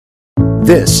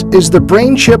This is the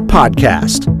Brain Chip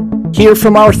Podcast. Hear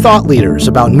from our thought leaders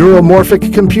about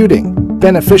neuromorphic computing,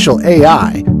 beneficial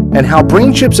AI, and how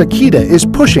BrainChip's Akita is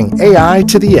pushing AI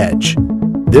to the edge.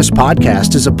 This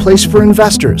podcast is a place for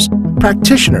investors,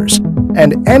 practitioners,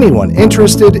 and anyone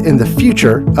interested in the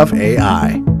future of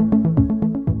AI.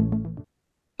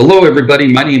 Hello,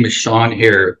 everybody. My name is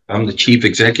Hehir. I'm the Chief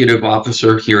Executive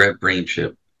Officer here at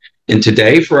BrainChip. And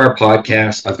today for our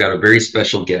podcast, I've got a very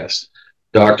special guest.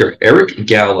 Dr. Eric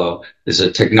Gallo is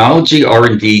a Technology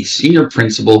R&D Senior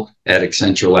Principal at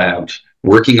Accenture Labs,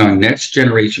 working on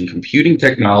next-generation computing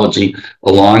technology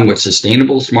along with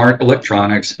sustainable smart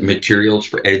electronics and materials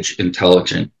for edge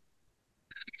intelligence.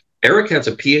 Eric has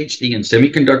a PhD in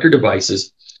semiconductor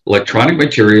devices, electronic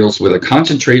materials with a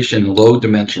concentration in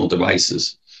low-dimensional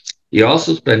devices. He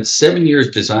also spent 7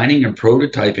 years designing and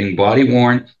prototyping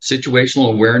body-worn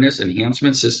situational awareness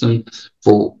enhancement systems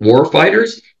for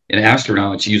warfighters and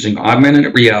astronauts using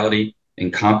augmented reality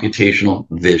and computational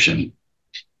vision.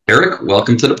 Eric,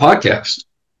 welcome to the podcast.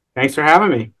 Thanks for having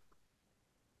me.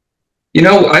 You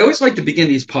know, I always like to begin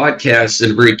these podcasts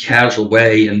in a very casual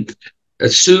way and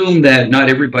assume that not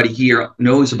everybody here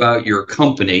knows about your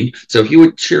company. So if you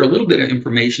would share a little bit of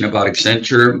information about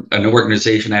Accenture, an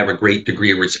organization I have a great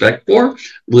degree of respect for, a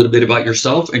little bit about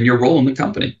yourself and your role in the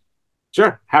company.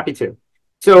 Sure, happy to.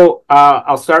 So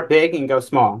I'll start big and go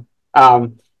small.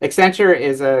 Accenture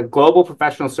is a global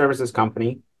professional services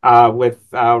company with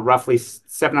roughly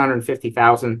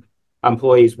 750,000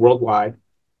 employees worldwide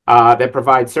that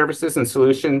provide services and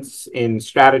solutions in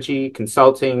strategy,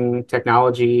 consulting,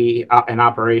 technology, and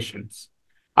operations.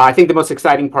 I think the most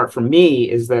exciting part for me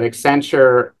is that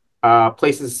Accenture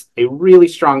places a really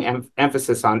strong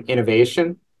emphasis on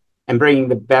innovation and bringing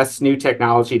the best new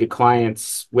technology to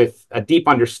clients with a deep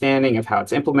understanding of how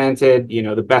it's implemented, you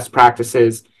know, the best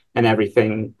practices, and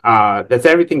everything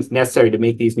everything's necessary to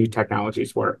make these new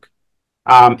technologies work.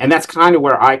 And that's kind of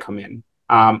where I come in.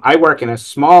 I work in a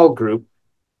small group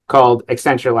called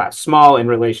Accenture Labs, small in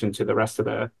relation to the rest of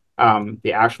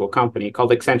the actual company,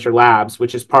 called Accenture Labs,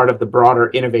 which is part of the broader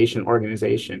innovation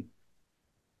organization.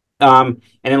 And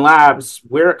in Labs,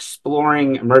 we're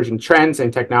exploring emerging trends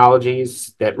and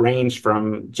technologies that range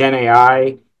from Gen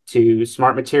AI to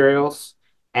smart materials,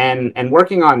 and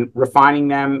working on refining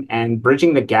them and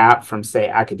bridging the gap from, say,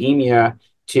 academia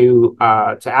to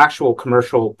actual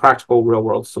commercial, practical,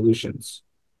 real-world solutions.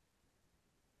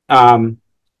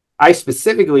 I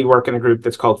specifically work in a group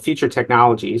that's called Future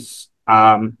Technologies,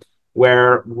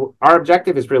 where our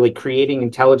objective is really creating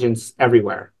intelligence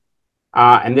everywhere.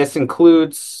 And this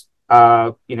includes,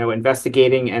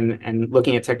 investigating and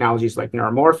looking at technologies like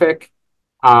Neuromorphic,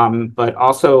 but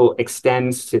also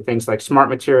extends to things like smart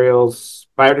materials,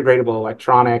 biodegradable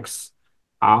electronics,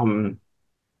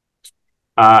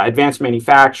 advanced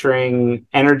manufacturing,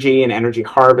 energy and energy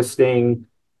harvesting.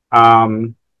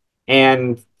 And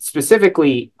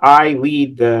specifically, I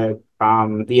lead the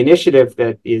initiative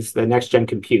that is the Next Gen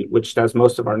Compute, which does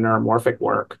most of our neuromorphic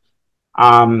work.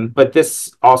 But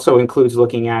this also includes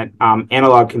looking at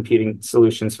analog computing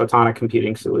solutions, photonic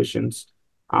computing solutions,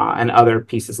 and other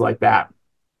pieces like that.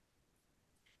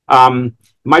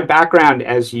 My background,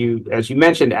 as you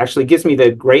mentioned, actually gives me the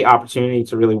great opportunity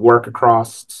to really work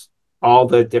across all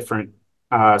the different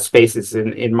spaces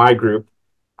in my group,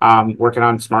 working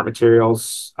on smart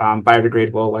materials,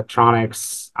 biodegradable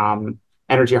electronics,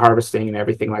 energy harvesting, and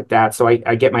everything like that. So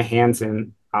I get my hands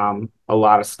in a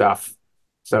lot of stuff.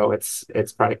 So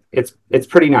it's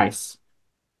pretty nice.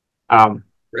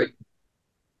 Great.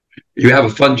 You have a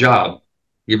fun job.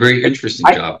 You're a very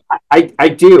interesting job. I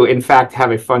do, in fact,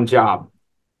 have a fun job.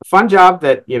 A fun job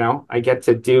that, you know, I get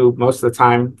to do most of the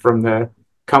time from the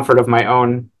comfort of my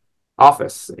own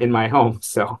office in my home.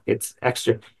 So it's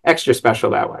extra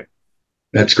special that way.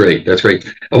 That's great. That's great.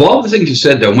 Of all the things you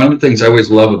said, though, one of the things I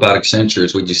always love about Accenture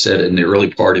is what you said in the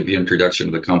early part of your introduction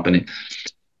to the company.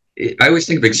 I always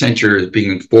think of Accenture as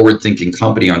being a forward-thinking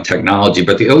company on technology,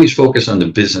 but they always focus on the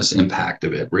business impact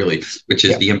of it, really, which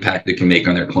is the impact it can make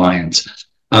on their clients.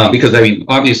 Because, I mean,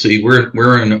 obviously,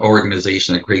 we're an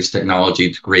organization that creates technology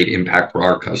to create impact for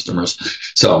our customers.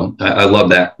 So I love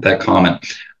that comment.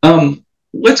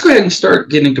 Let's go ahead and start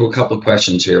getting into a couple of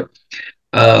questions here.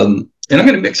 And I'm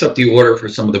going to mix up the order for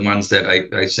some of the ones that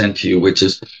I sent to you, which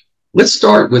is, let's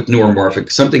start with neuromorphic,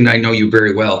 something that I know you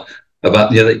very well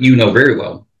about, that you know very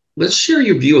well. Let's share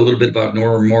your view a little bit about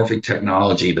neuromorphic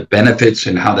technology, the benefits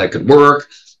and how that could work,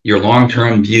 your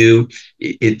long-term view.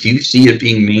 Do you see it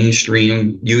being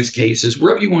mainstream use cases,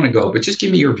 wherever you want to go, but just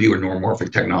give me your view of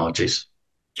neuromorphic technologies.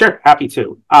 Sure, happy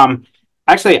to.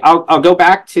 Actually, I'll go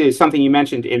back to something you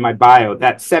mentioned in my bio,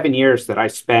 that 7 years that I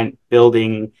spent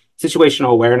building situational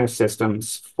awareness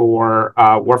systems for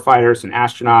warfighters and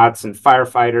astronauts and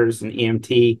firefighters and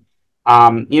EMT.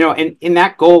 And in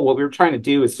that goal, what we were trying to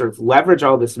do is sort of leverage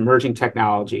all this emerging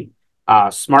technology,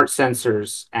 smart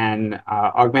sensors and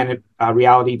augmented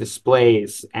reality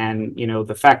displays, and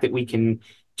the fact that we can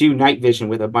do night vision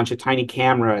with a bunch of tiny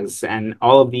cameras and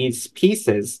all of these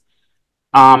pieces,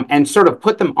 and sort of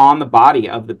put them on the body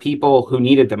of the people who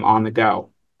needed them on the go.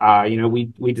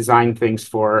 We designed things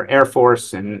for Air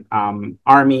Force and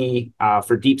Army,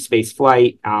 for deep space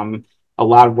flight. A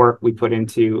lot of work we put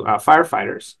into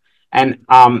firefighters. And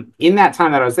in that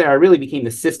time that I was there, I really became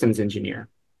the systems engineer.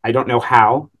 I don't know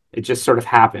how. It just sort of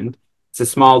happened. It's a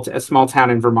small town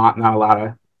in Vermont, not a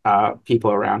lot of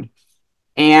people around.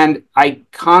 And I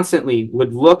constantly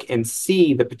would look and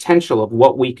see the potential of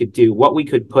what we could do, what we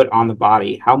could put on the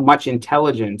body, how much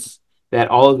intelligence that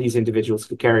all of these individuals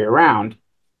could carry around.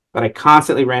 But I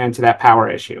constantly ran into that power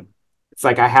issue. It's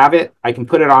like, I have it, I can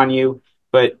put it on you,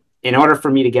 but in order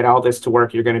for me to get all this to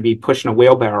work, you're going to be pushing a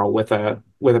wheelbarrow with a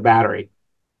battery.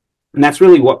 And that's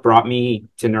really what brought me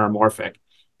to Neuromorphic,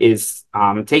 is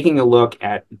taking a look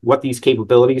at what these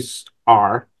capabilities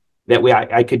are, that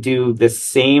I could do the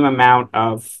same amount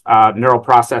of neural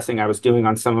processing I was doing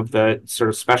on some of the sort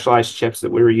of specialized chips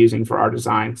that we were using for our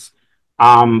designs.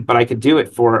 But I could do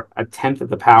it for a tenth of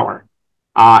the power.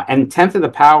 And tenth of the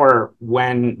power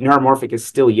when Neuromorphic is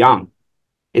still young.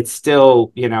 It's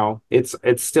still,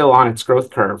 it's still on its growth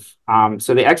curve.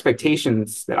 So the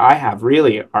expectations that I have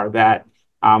really are that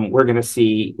we're going to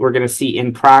see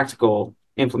in practical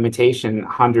implementation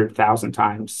 100,000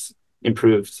 times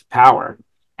improved power.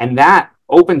 And that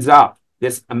opens up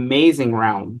this amazing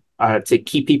realm to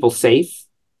keep people safe.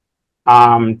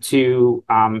 To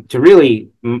really,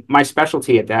 my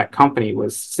specialty at that company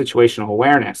was situational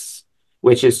awareness,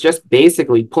 which is just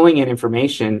basically pulling in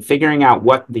information, figuring out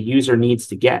what the user needs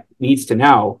to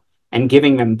know, and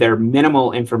giving them their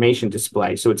minimal information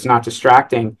display. So it's not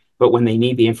distracting, but when they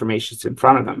need the information, it's in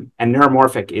front of them. And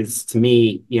Neuromorphic is, to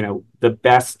me, the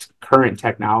best current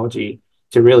technology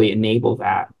to really enable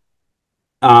that.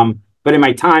 But in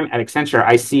my time at Accenture,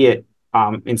 I see it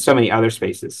in so many other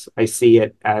spaces. I see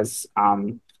it as,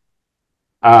 for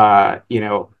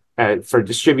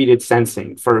distributed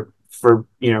sensing, for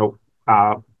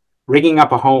rigging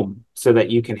up a home so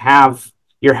that you can have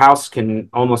your house can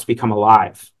almost become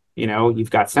alive.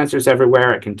 You've got sensors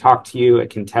everywhere. It can talk to you. It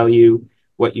can tell you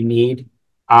what you need.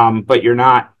 But you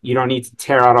don't need to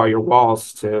tear out all your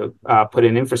walls to put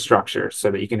in infrastructure so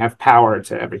that you can have power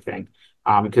to everything.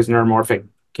 Because Neuromorphic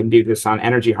can do this on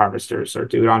energy harvesters or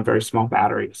do it on very small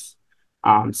batteries,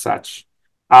 such.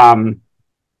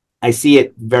 I see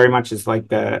it very much as like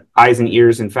the eyes and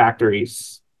ears in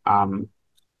factories,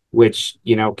 which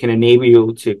can enable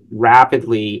you to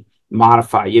rapidly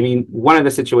modify. I mean, one of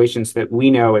the situations that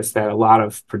we know is that a lot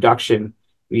of production,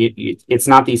 it's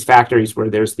not these factories where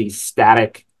there's these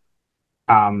static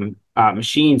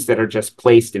machines that are just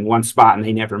placed in one spot and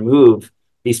they never move.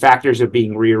 These factories are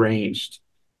being rearranged,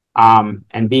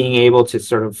 and being able to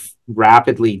sort of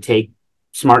rapidly take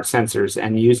smart sensors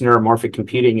and use neuromorphic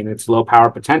computing and its low power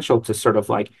potential to sort of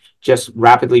like just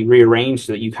rapidly rearrange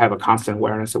so that you have a constant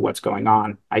awareness of what's going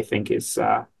on, I think is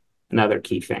another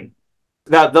key thing.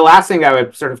 The last thing I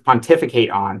would sort of pontificate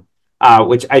on,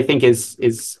 which I think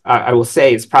is I will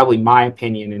say is probably my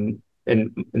opinion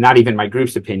and not even my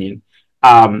group's opinion,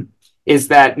 is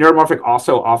that Neuromorphic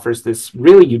also offers this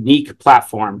really unique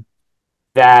platform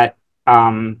that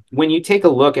when you take a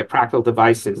look at practical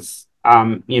devices,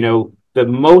 the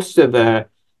most of the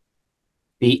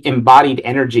embodied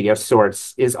energy of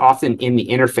sorts is often in the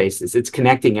interfaces. It's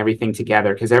connecting everything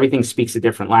together because everything speaks a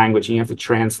different language and you have to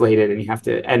translate it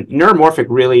and Neuromorphic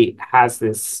really has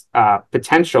this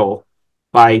potential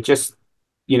by just,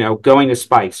 going to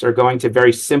spikes or going to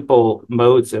very simple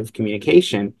modes of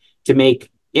communication to make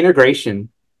integration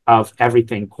of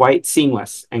everything quite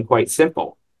seamless and quite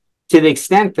simple, to the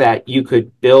extent that you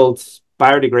could build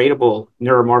biodegradable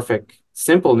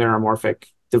simple neuromorphic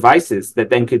devices that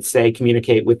then could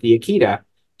communicate with the Akita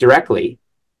directly.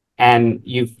 And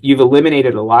you've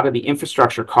eliminated a lot of the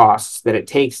infrastructure costs that it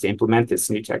takes to implement these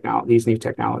new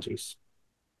technologies.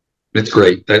 That's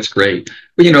great. That's great.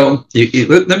 Well,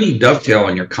 let me dovetail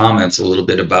on your comments a little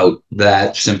bit about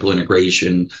that simple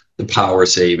integration, the power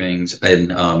savings,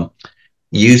 and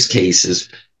use cases.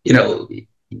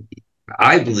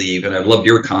 I believe, and I'd love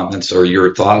your comments or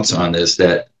your thoughts on this,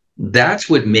 that's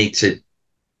what makes it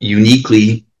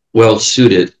uniquely well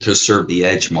suited to serve the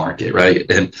edge market, right?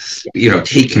 And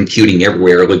take computing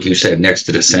everywhere, like you said, next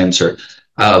to the sensor.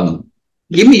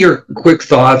 Give me your quick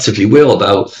thoughts, if you will,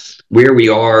 about where we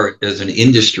are as an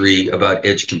industry about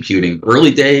edge computing?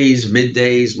 Early days, mid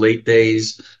days, late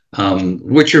days?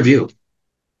 What's your view?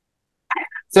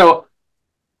 So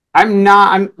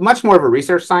I'm much more of a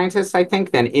research scientist, I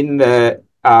think, than in the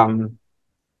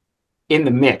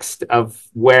mix of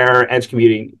where edge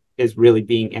computing is really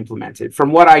being implemented.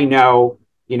 From what I know,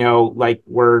 like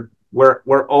we're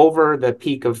over the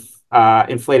peak of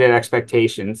inflated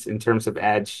expectations in terms of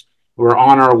edge. We're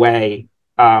on our way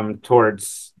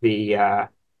towards the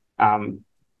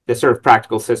sort of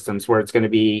practical systems where it's going to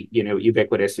be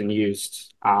ubiquitous and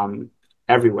used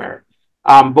everywhere.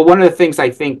 But one of the things I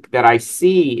think that I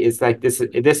see is like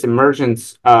this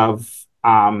emergence of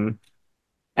an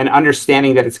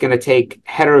understanding that it's going to take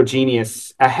a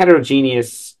heterogeneous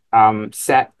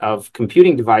set of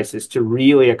computing devices to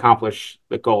really accomplish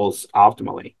the goals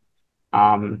optimally.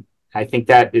 I think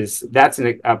that's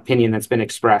an opinion that's been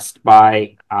expressed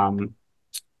by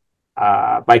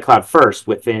Cloud First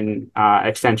within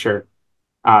Accenture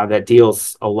that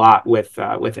deals a lot with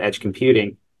edge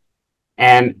computing.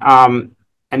 And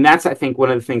that's, I think,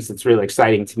 one of the things that's really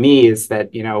exciting to me is that,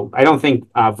 I don't think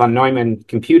von Neumann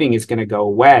computing is going to go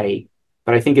away,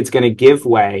 but I think it's going to give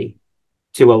way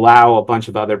to allow a bunch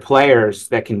of other players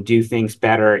that can do things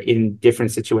better in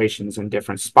different situations and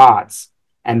different spots.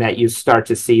 And that you start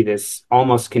to see this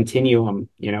almost continuum,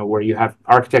 where you have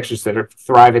architectures that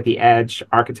thrive at the edge,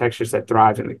 architectures that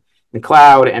thrive in the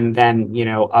cloud, and then,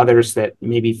 others that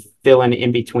maybe fill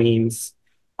in betweens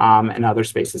and other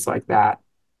spaces like that.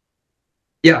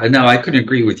 Yeah, no, I couldn't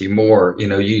agree with you more.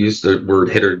 You use the word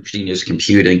heterogeneous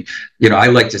computing. I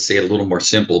like to say it a little more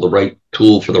simple, the right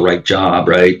tool for the right job,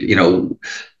 right?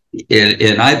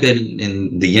 And I've been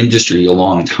in the industry a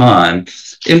long time,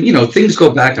 and things go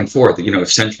back and forth.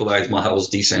 Centralized models,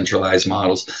 decentralized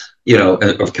models,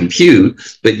 of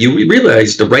compute. But you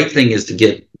realize the right thing is to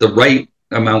get the right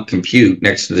amount compute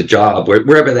next to the job,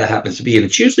 wherever that happens to be, and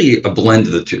it's usually a blend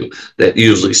of the two that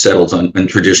usually settles on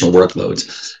traditional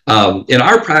workloads. In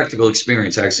our practical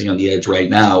experience, actually on the edge right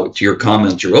now, to your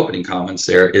comments, your opening comments,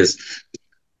 there is.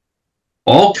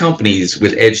 All companies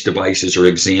with edge devices are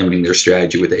examining their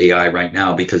strategy with AI right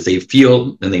now because they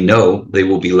feel and they know they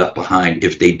will be left behind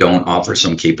if they don't offer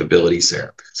some capabilities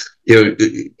there.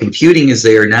 Computing is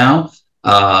there now,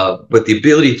 but the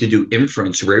ability to do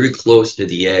inference very close to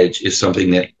the edge is something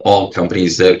that all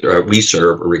companies that we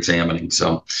serve are examining.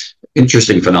 So,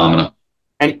 interesting phenomena.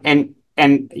 And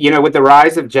with the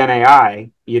rise of Gen AI,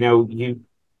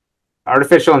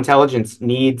 artificial intelligence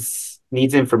needs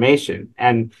information,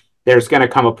 and there's going to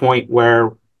come a point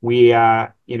where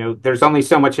there's only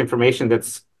so much information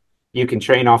you can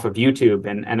train off of YouTube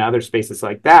and other spaces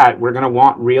like that. We're going to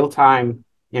want real-time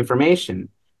information,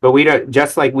 but we don't,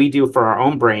 just like we do for our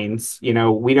own brains,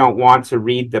 we don't want to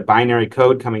read the binary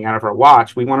code coming out of our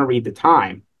watch. We want to read the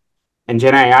time. And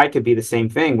Gen AI could be the same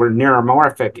thing, where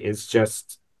neuromorphic is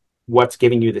just what's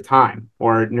giving you the time,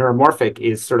 or neuromorphic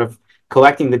is sort of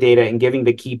collecting the data and giving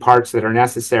the key parts that are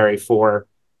necessary for,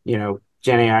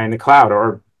 Gen AI in the cloud,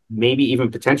 or maybe even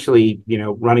potentially,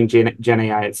 running Gen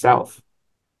AI itself.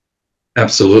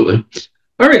 Absolutely.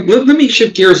 All right, well, let me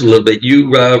shift gears a little bit.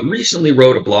 You recently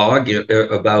wrote a blog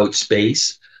about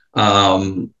space.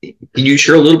 Can you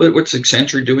share a little bit what's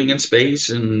Accenture doing in space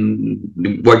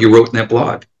and what you wrote in that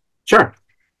blog? Sure.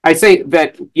 I say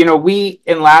that, we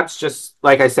in labs, just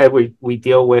like I said, we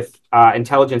deal with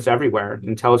intelligence everywhere,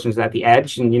 intelligence at the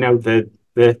edge, and,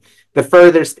 the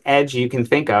furthest edge you can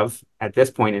think of at this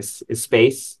point is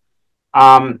space.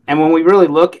 And when we really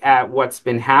look at what's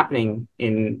been happening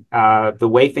in the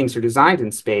way things are designed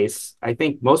in space, I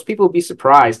think most people will be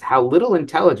surprised how little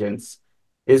intelligence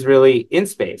is really in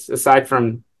space, aside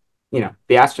from, the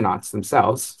astronauts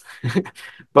themselves.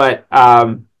 But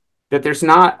that there's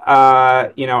not,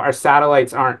 our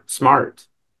satellites aren't smart,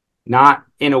 not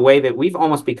in a way that we've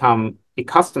almost become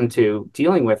accustomed to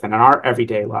dealing with in our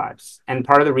everyday lives. And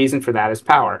part of the reason for that is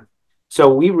power.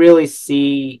 So we really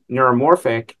see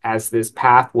neuromorphic as this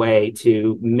pathway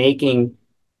to making,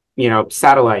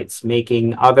 satellites,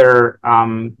 making other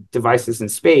devices in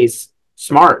space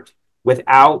smart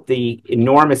without the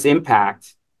enormous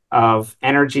impact of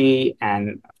energy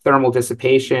and thermal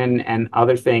dissipation and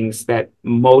other things that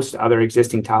most other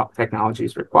existing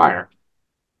technologies require.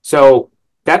 So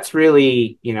that's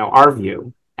really, our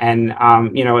view. And,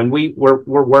 and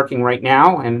we're working right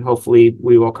now, and hopefully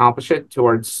we will accomplish it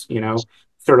towards,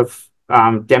 sort of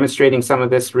demonstrating some of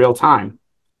this real time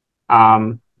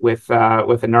with a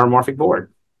neuromorphic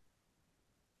board.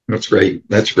 That's great.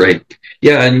 That's great.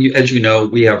 Yeah, and as you know,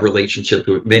 we have relationships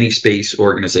with many space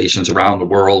organizations around the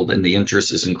world, and the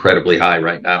interest is incredibly high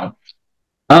right now.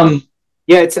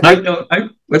 Yeah, it's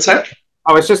what's that?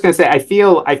 I was just gonna say, I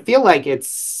feel like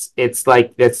it's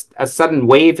like this a sudden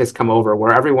wave has come over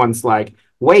where everyone's like,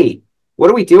 wait, what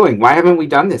are we doing? Why haven't we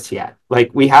done this yet?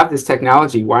 Like we have this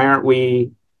technology. Why aren't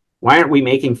we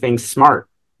making things smart?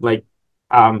 Like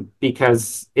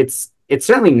because it's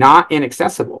certainly not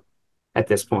inaccessible at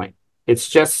this point. It's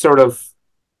just sort of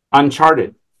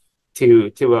uncharted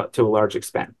to a large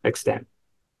extent.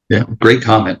 Yeah, great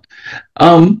comment.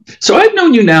 So I've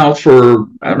known you now for,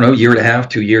 I don't know, a year and a half,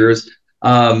 2 years.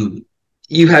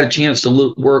 You've had a chance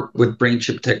to work with brain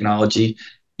chip technology.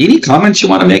 Any comments you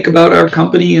want to make about our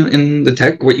company and the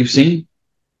tech, what you've seen?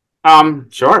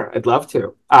 Sure, I'd love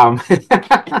to.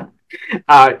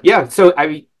 Yeah, so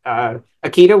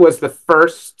Akita was the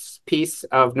first piece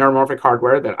of neuromorphic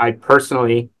hardware that I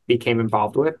personally became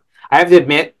involved with. I have to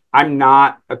admit, I'm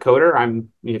not a coder.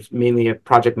 I'm mainly a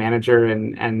project manager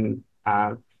and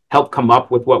help come up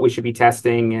with what we should be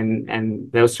testing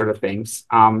and those sort of things.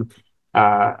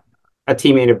 A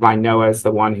teammate of mine, Noah, is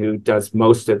the one who does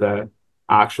most of the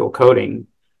actual coding.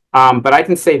 But I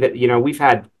can say that, we've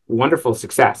had wonderful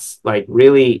success, like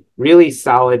really, really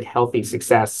solid, healthy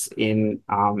success in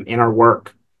our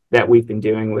work that we've been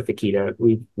doing with Akita.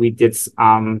 We did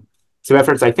some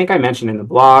efforts, I think I mentioned in the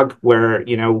blog, where,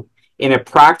 in a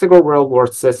practical real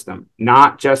world system,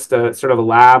 not just a sort of a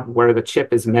lab where the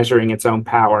chip is measuring its own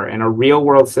power, in a real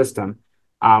world system,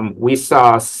 we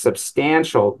saw a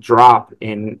substantial drop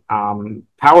in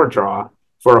power draw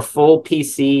for a full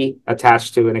PC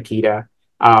attached to an Akita,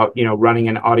 running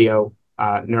an audio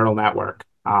neural network.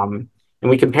 And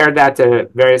we compared that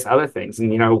to various other things.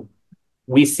 And,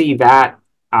 we see that,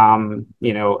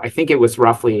 I think it was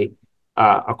roughly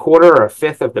a quarter or a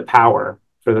fifth of the power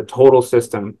for the total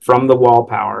system from the wall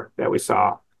power that we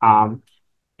saw. And,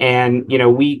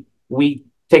 we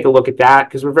take a look at that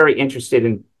because we're very interested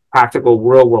in practical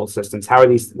real world systems.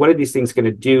 What are these things going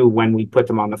to do when we put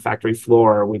them on the factory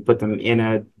floor, or we put them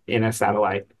in a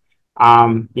satellite?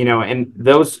 And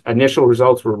those initial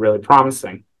results were really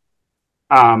promising.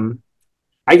 I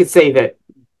could say that,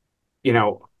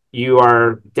 you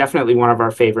are definitely one of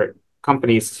our favorite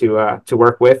companies to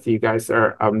work with. You guys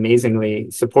are amazingly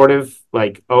supportive,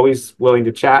 like always willing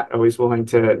to chat, always willing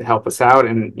to help us out,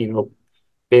 and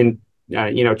been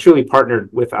truly partnered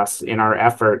with us in our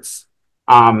efforts.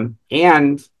 And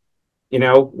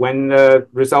when the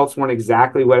results weren't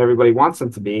exactly what everybody wants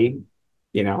them to be,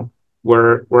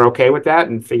 we're okay with that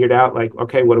and figured out, like,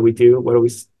 okay, what do we do? Where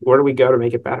do we go to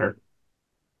make it better?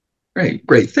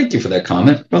 Great. Thank you for that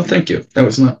comment. Well, thank you. That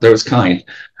was kind.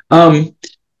 All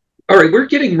right, we're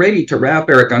getting ready to wrap,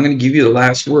 Eric. I'm going to give you the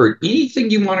last word. Anything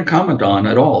you want to comment on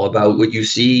at all about what you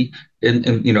see in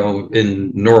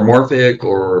neuromorphic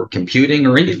or computing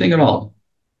or anything at all?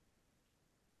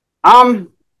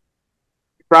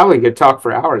 Probably could talk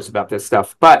for hours about this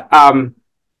stuff, but I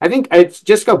think I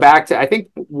just go back to, I think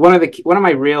one of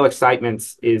my real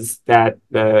excitements is that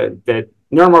the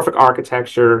neuromorphic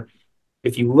architecture,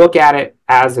 if you look at it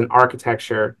as an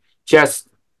architecture, just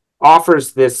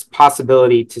offers this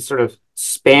possibility to sort of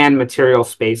span material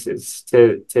spaces,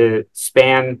 to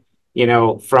span,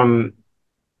 from,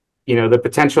 the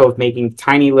potential of making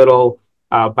tiny little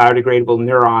biodegradable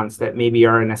neurons that maybe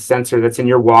are in a sensor that's in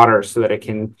your water so that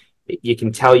you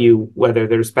can tell you whether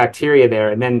there's bacteria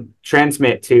there, and then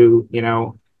transmit to,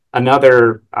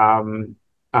 another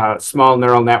small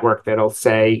neural network that'll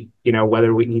say,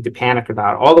 whether we need to panic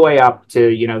about it, all the way up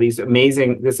to, this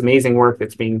amazing work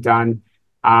that's being done,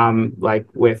 like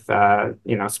with,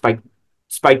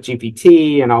 Spike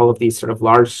GPT and all of these sort of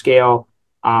large scale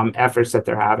efforts that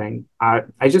they're having.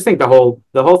 I just think the whole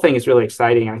thing is really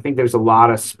exciting. And I think there's a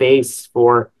lot of space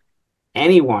for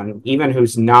anyone, even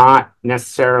who's not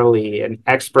necessarily an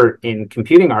expert in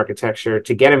computing architecture,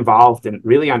 to get involved and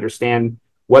really understand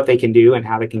what they can do and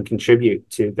how they can contribute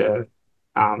to the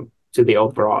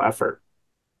overall effort.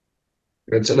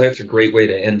 And so that's a great way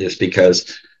to end this,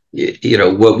 because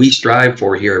what we strive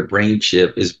for here at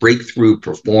BrainChip is breakthrough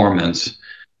performance,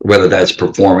 whether that's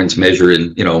performance measured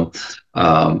in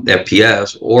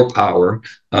FPS or power,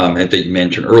 as you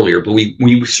mentioned earlier. But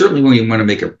we certainly want to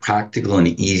make it practical and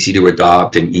easy to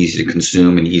adopt and easy to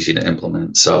consume and easy to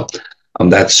implement. So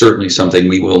that's certainly something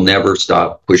we will never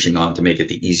stop pushing on to make it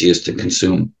the easiest to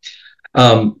consume.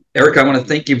 Eric, I want to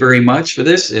thank you very much for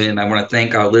this, and I want to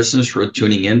thank our listeners for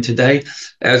tuning in today.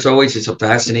 As always, it's a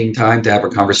fascinating time to have a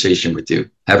conversation with you.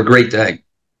 Have a great day.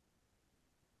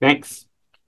 Thanks.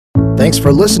 Thanks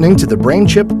for listening to the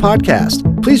BrainChip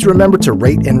podcast. Please remember to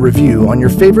rate and review on your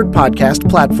favorite podcast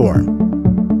platform.